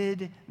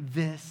did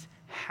this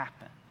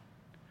happen?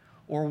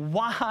 Or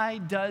why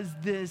does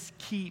this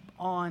keep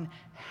on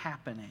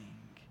happening?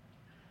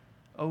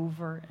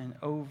 Over and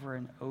over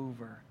and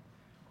over,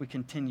 we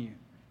continue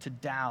to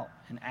doubt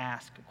and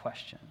ask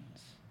questions.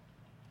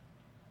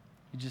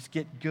 You just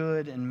get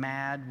good and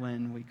mad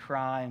when we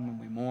cry and when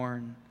we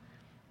mourn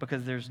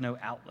because there's no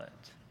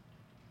outlet.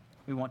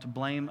 We want to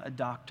blame a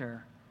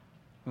doctor.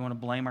 We want to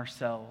blame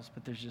ourselves,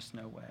 but there's just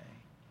no way.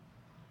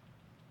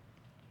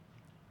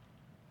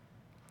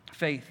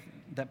 Faith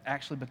that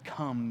actually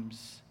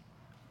becomes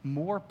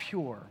more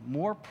pure,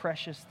 more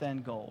precious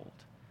than gold.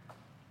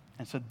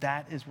 And so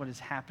that is what is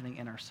happening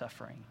in our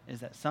suffering,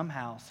 is that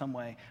somehow, some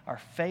way, our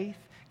faith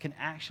can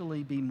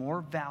actually be more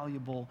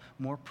valuable,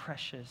 more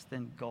precious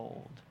than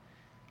gold.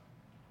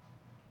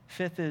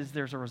 Fifth is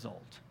there's a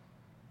result.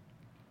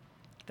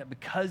 That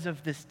because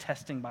of this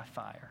testing by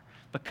fire,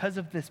 because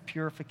of this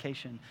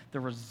purification,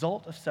 the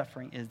result of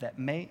suffering is that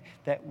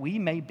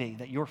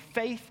your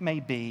faith may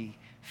be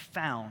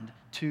found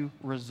to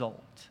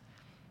result.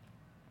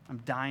 I'm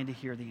dying to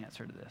hear the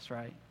answer to this,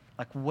 right?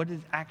 Like, what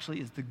is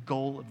the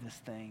goal of this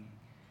thing?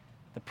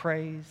 The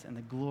praise and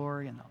the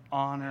glory and the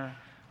honor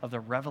of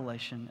the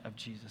revelation of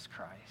Jesus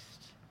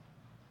Christ.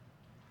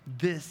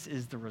 This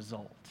is the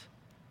result.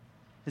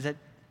 Is that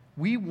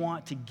we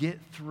want to get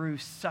through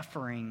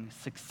suffering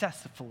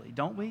successfully,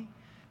 don't we?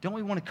 Don't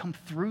we want to come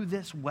through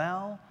this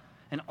well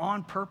and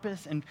on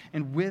purpose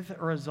and with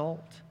a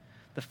result?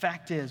 The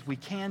fact is, we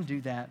can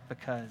do that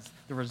because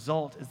the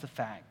result is the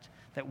fact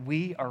that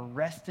we are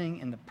resting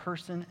in the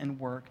person and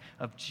work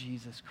of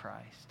Jesus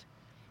Christ.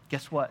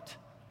 Guess what?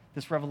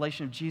 This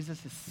revelation of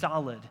Jesus is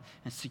solid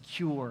and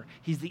secure.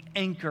 He's the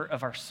anchor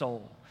of our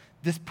soul.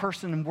 This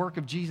person and work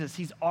of Jesus,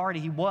 he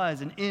was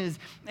and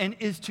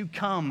is to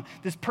come.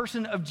 This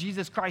person of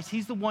Jesus Christ,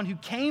 he's the one who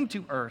came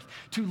to earth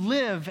to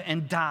live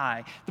and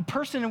die. The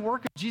person and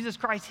work of Jesus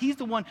Christ, he's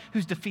the one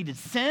who's defeated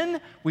sin.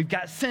 We've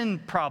got sin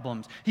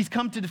problems. He's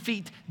come to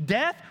defeat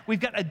death. We've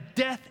got a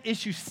death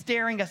issue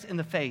staring us in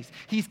the face.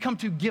 He's come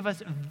to give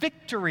us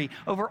victory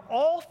over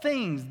all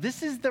things.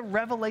 This is the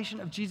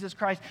revelation of Jesus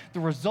Christ. The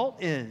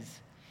result is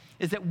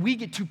that we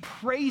get to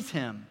praise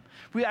him.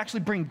 We actually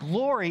bring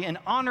glory and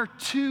honor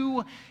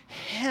to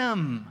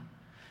him.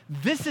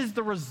 This is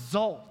the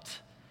result,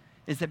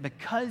 is that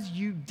because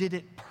you did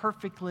it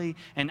perfectly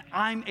and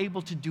I'm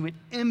able to do it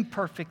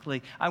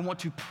imperfectly, I want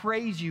to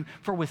praise you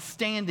for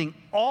withstanding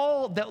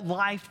all that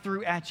life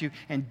threw at you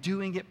and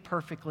doing it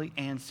perfectly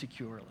and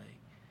securely.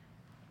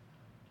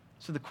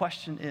 So the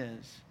question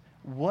is,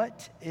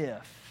 what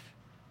if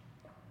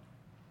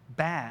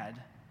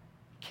bad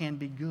can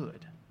be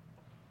good?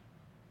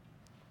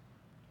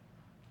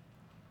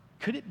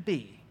 Could it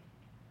be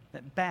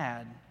that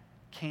bad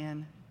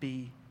can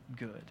be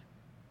good?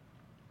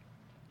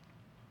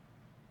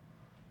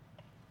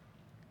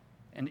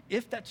 And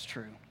if that's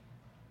true,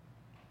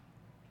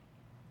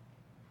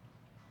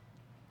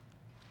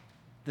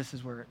 this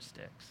is where it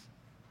sticks.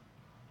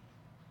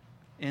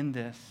 In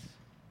this,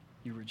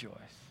 you rejoice.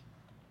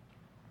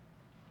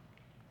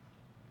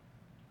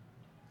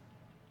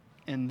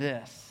 In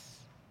this,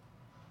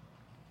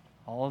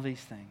 all of these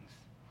things,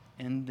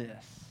 in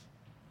this,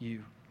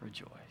 you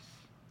rejoice.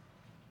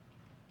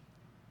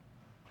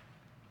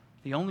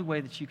 The only way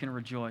that you can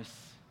rejoice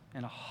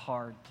in a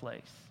hard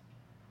place,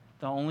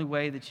 the only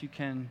way that you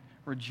can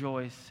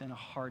rejoice in a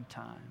hard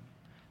time,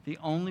 the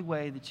only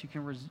way that you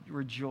can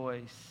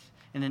rejoice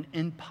in an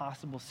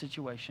impossible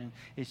situation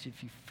is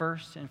if you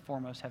first and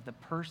foremost have the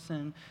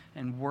person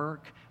and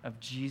work of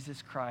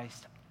Jesus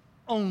Christ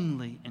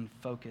only in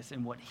focus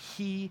in what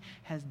he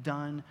has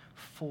done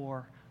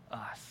for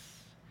us.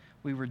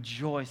 We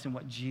rejoice in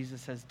what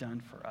Jesus has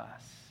done for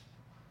us.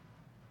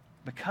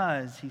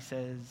 Because he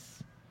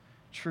says,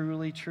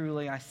 truly,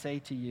 truly, I say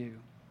to you,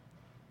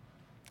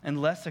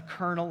 unless a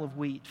kernel of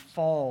wheat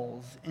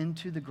falls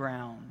into the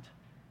ground,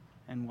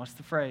 and what's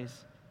the phrase?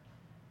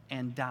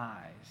 and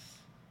dies,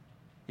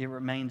 it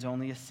remains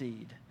only a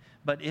seed.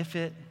 But if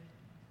it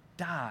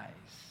dies,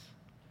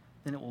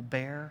 then it will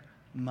bear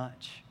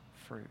much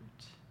fruit.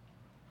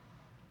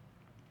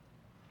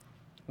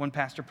 One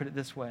pastor put it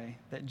this way,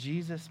 that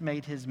Jesus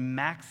made his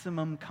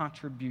maximum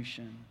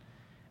contribution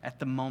at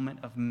the moment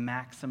of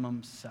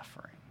maximum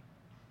suffering.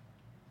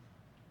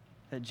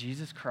 That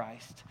Jesus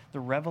Christ, the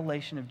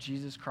revelation of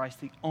Jesus Christ,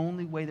 the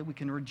only way that we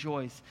can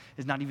rejoice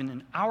is not even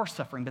in our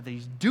suffering, but that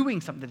he's doing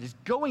something, that he's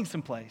going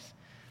someplace,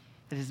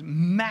 that his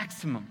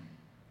maximum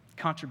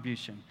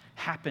contribution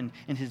happened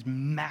in his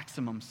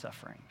maximum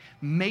suffering.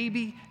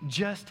 Maybe,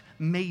 just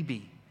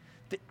maybe,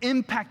 the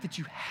impact that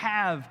you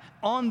have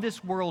on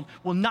this world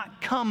will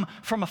not come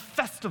from a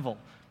festival,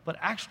 but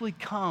actually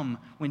come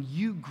when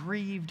you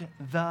grieved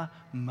the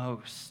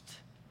most.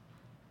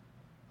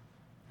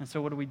 And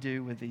so what do we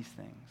do with these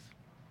things?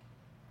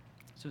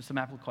 So some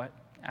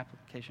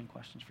application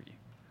questions for you.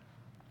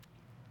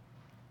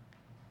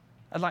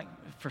 I'd like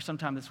for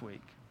sometime this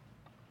week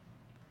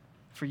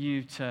for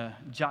you to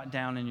jot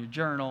down in your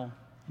journal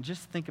and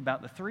just think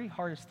about the 3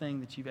 hardest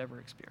things that you've ever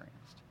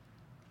experienced.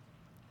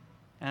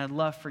 And I'd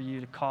love for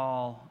you to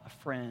call a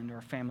friend or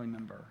a family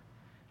member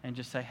and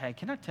just say, hey,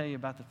 can I tell you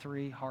about the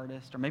 3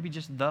 hardest, or maybe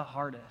just the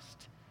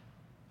hardest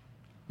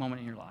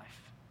moment in your life?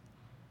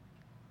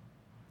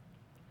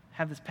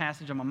 Have this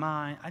passage on my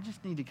mind. I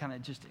just need to kind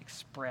of just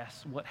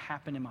express what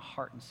happened in my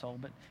heart and soul.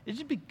 But it'd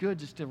just be good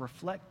just to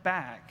reflect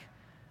back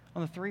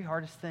on the 3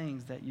 hardest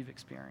things that you've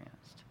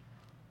experienced.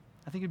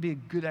 I think it'd be a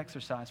good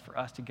exercise for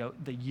us to go.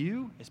 The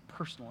you is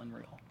personal and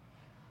real.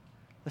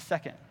 The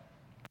second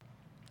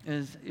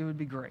is it would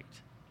be great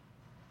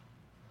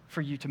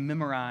for you to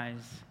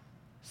memorize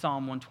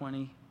Psalm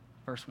 120,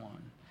 verse 1.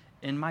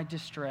 In my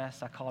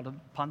distress, I called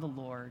upon the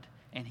Lord,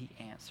 and he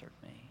answered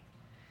me.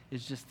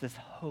 It's just this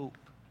hope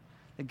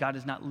that God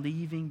is not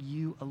leaving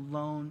you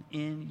alone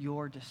in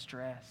your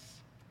distress.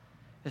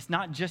 It's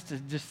not just to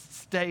just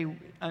stay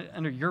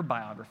under your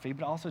biography,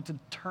 but also to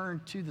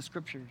turn to the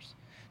scriptures,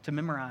 to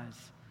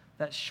memorize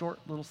that short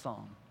little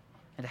psalm,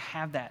 and to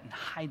have that and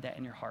hide that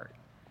in your heart.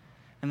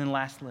 And then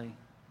lastly,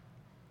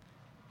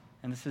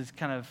 and this is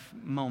kind of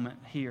moment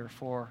here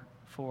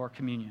for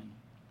communion.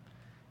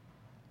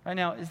 Right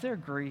now, is there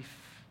grief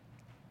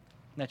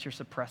that you're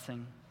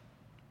suppressing?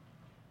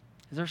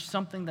 Is there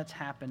something that's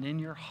happened in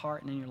your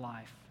heart and in your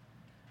life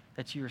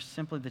that you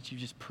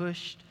just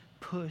pushed,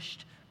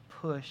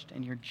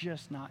 and you're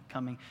just not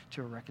coming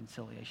to a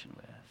reconciliation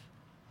with?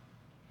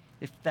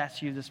 If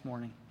that's you this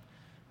morning,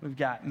 we've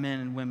got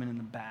men and women in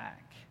the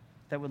back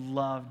that would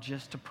love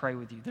just to pray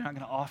with you. They're not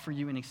going to offer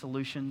you any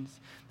solutions.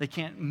 They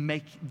can't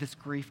make this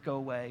grief go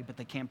away, but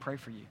they can pray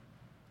for you.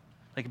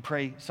 They can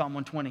pray Psalm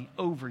 120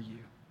 over you.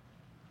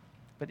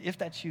 But if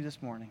that's you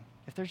this morning,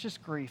 if there's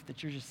just grief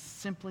that you're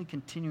just simply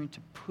continuing to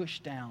push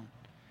down,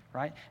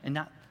 right, and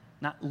not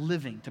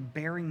living, to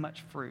bearing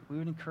much fruit, we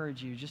would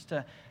encourage you just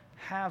to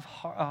have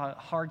a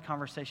hard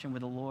conversation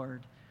with the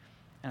Lord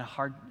and a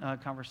hard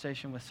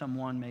conversation with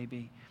someone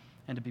maybe,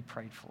 and to be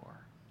prayed for.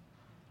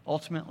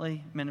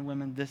 Ultimately, men and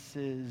women, this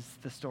is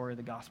the story of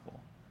the gospel.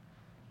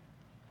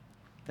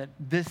 That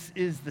this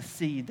is the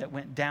seed that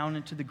went down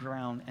into the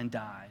ground and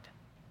died.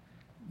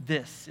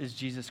 This is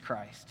Jesus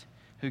Christ,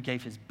 who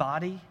gave his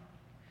body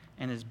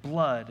and his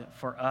blood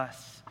for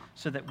us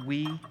so that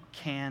we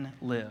can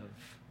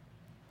live.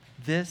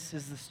 This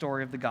is the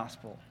story of the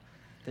gospel,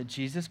 that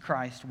Jesus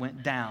Christ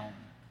went down.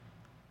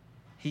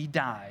 He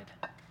died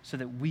so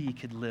that we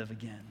could live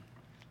again.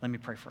 Let me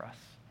pray for us.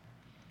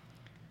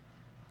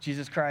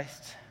 Jesus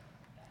Christ,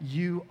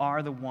 you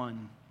are the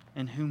one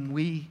in whom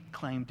we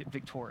claimed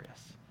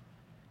victorious.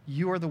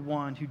 You are the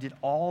one who did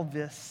all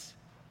this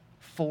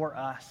for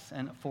us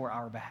and for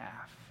our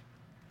behalf.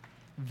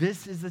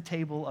 This is the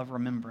table of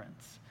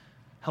remembrance.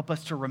 Help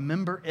us to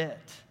remember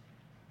it,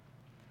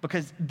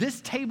 because this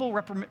table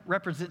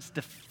represents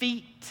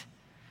defeat,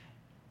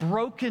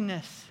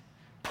 brokenness,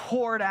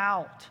 poured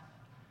out,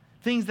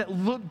 things that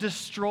look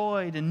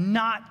destroyed and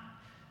not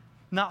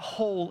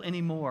whole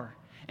anymore.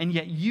 And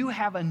yet you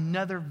have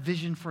another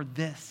vision for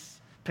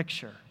this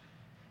picture.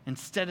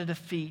 Instead of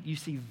defeat, you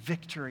see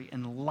victory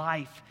and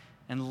life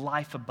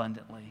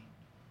abundantly.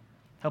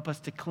 Help us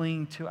to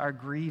cling to our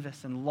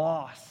grievous and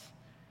loss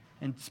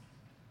and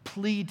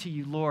plead to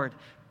you, Lord,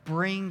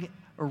 bring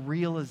a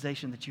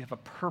realization that you have a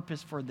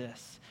purpose for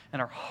this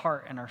in our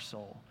heart and our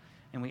soul.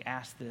 And we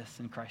ask this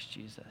in Christ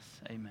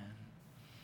Jesus. Amen.